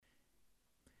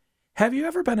Have you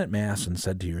ever been at Mass and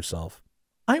said to yourself,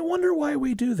 I wonder why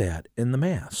we do that in the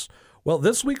Mass? Well,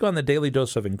 this week on the Daily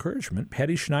Dose of Encouragement,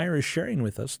 Patty Schneier is sharing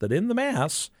with us that in the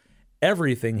Mass,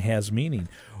 everything has meaning.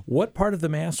 What part of the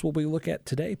Mass will we look at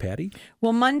today, Patty?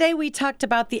 Well, Monday we talked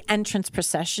about the entrance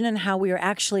procession and how we are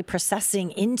actually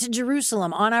processing into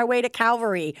Jerusalem on our way to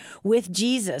Calvary with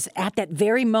Jesus at that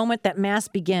very moment that Mass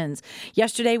begins.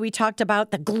 Yesterday we talked about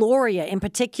the Gloria in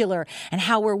particular and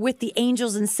how we're with the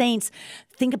angels and saints.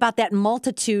 Think about that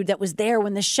multitude that was there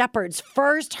when the shepherds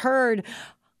first heard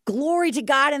glory to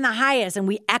God in the highest, and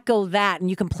we echo that,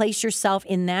 and you can place yourself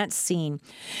in that scene.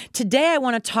 Today, I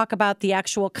want to talk about the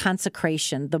actual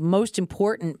consecration, the most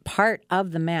important part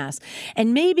of the Mass.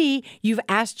 And maybe you've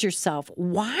asked yourself,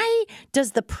 why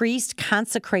does the priest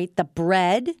consecrate the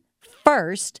bread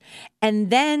first and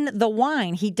then the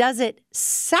wine? He does it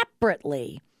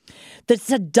separately. It's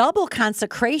a double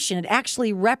consecration. It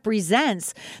actually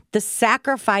represents the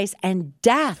sacrifice and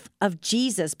death of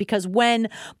Jesus, because when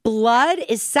blood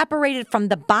is separated from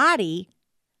the body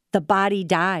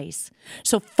dies.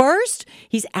 So first,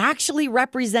 he's actually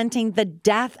representing the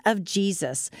death of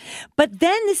Jesus. But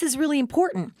then this is really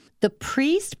important. The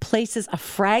priest places a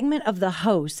fragment of the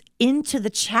host into the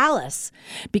chalice,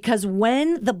 because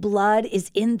when the blood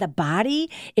is in the body,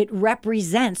 it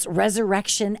represents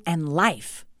resurrection and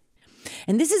life.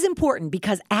 And this is important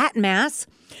because at Mass,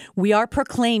 we are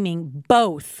proclaiming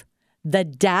both the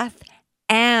death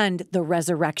and the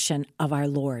resurrection of our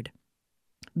Lord.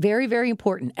 Very, very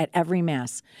important at every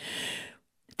Mass.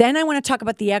 Then I want to talk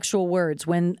about the actual words.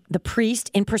 When the priest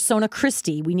in persona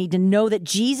Christi, we need to know that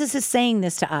Jesus is saying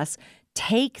this to us,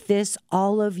 take this,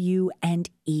 all of you, and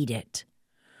eat it.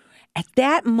 At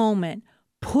that moment,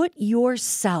 put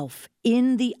yourself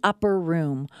in the upper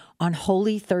room on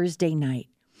Holy Thursday night.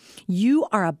 You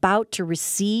are about to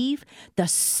receive the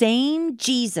same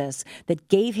Jesus that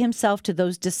gave himself to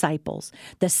those disciples,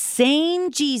 the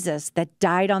same Jesus that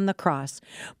died on the cross.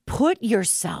 Put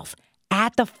yourself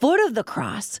at the foot of the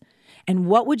cross. And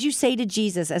what would you say to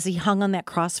Jesus as he hung on that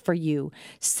cross for you?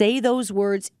 Say those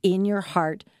words in your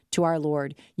heart to our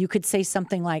Lord. You could say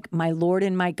something like, my Lord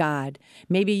and my God.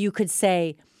 Maybe you could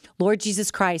say, Lord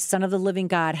Jesus Christ, Son of the living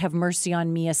God, have mercy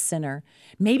on me, a sinner.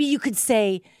 Maybe you could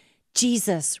say,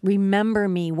 Jesus, remember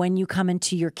me when you come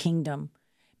into your kingdom.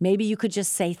 Maybe you could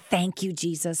just say, thank you,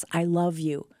 Jesus, I love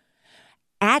you.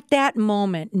 At that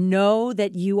moment, know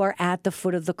that you are at the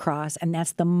foot of the cross, and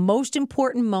that's the most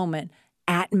important moment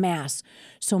at Mass.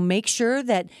 So make sure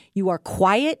that you are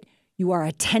quiet, you are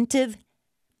attentive,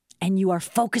 and you are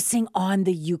focusing on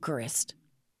the Eucharist.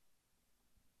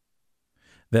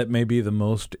 That may be the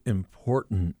most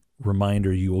important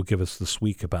reminder you will give us this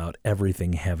week about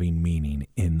everything having meaning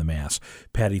in the Mass.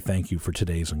 Patty, thank you for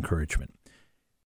today's encouragement.